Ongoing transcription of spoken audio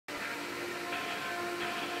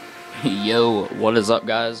Yo, what is up,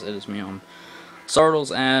 guys? It is me,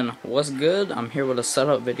 Sardlz, and what's good? I'm here with a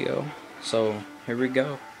setup video. So here we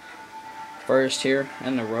go. First, here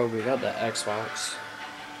in the row, we got the Xbox.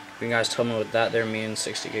 You guys tell me what that there means.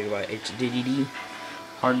 60GB HDD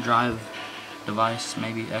hard drive device,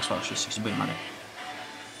 maybe Xbox 360, but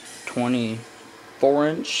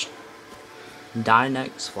 24-inch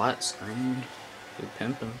Dynex flat screen. Good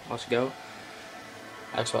pimpin'. Let's go.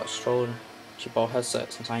 Xbox controller. Cheap old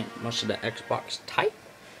headset, since I ain't much of the Xbox type.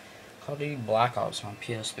 Call of Duty Black Ops on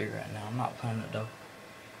PS3 right now. I'm not playing it though.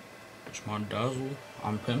 It's my Dazzle.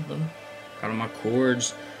 I'm pimping. Got all my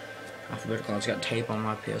cords. Alphabetical. It's got tape on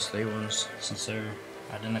my PS3 ones since they're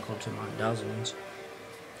identical to my Dazzle ones.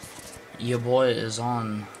 Your boy is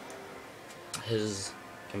on his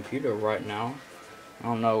computer right now. I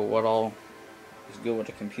don't know what all is good with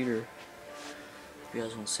the computer. If you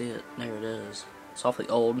guys want to see it, there it is. It's awfully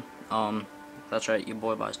old. That's right, your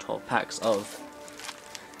boy buys 12 packs of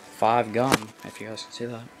 5 gum, if you guys can see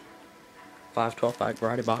that. 5 12-pack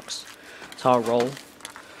variety box. That's how I roll.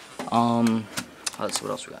 Let's see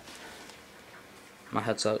what else we got. My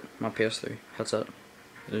headset, my PS3 headset.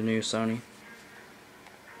 The new Sony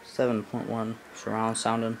 7.1 surround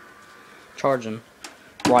sounding. Charging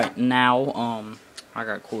right now. I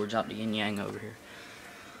got cords out the yin yang over here.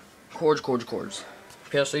 Cords.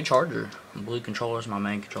 PS3 charger. Blue controller is my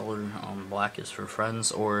main controller. Black is for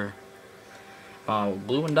friends, or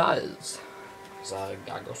blue one dies. Cause I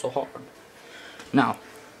go so hard. Now,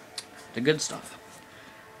 the good stuff.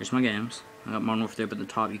 Here's my games. I got Modern Warfare up at the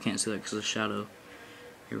top. You can't see that because of the shadow.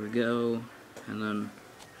 Here we go. And then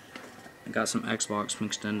I got some Xbox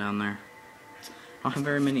mixed in down there. I don't have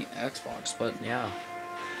very many Xbox, but yeah.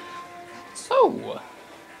 So,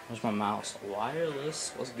 where's my mouse?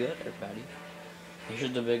 Wireless. What's good, everybody?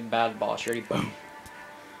 Here's the big bad boss. Ready? Boom.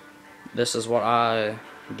 This is what I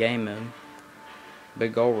game in.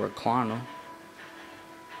 Big old recliner.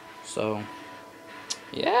 So,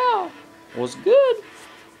 yeah, was good.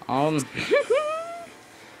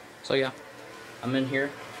 So yeah, I'm in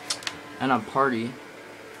here and a party.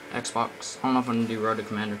 Xbox. I don't know if I'm gonna do Road to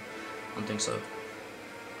Commander. I don't think so.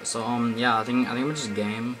 So yeah, I think I'm gonna just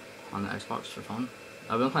game on the Xbox for fun.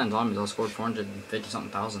 I've been playing zombies. I scored 450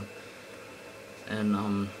 something thousand.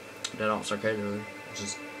 And Dead Ops Arcade earlier, which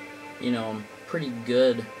is, you know, pretty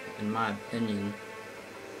good in my opinion.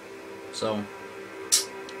 So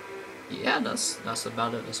yeah, that's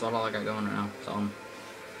about it. That's about all I got going right now. So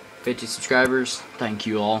 50 subscribers. Thank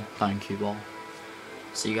you all.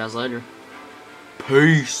 See you guys later.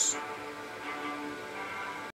 Peace.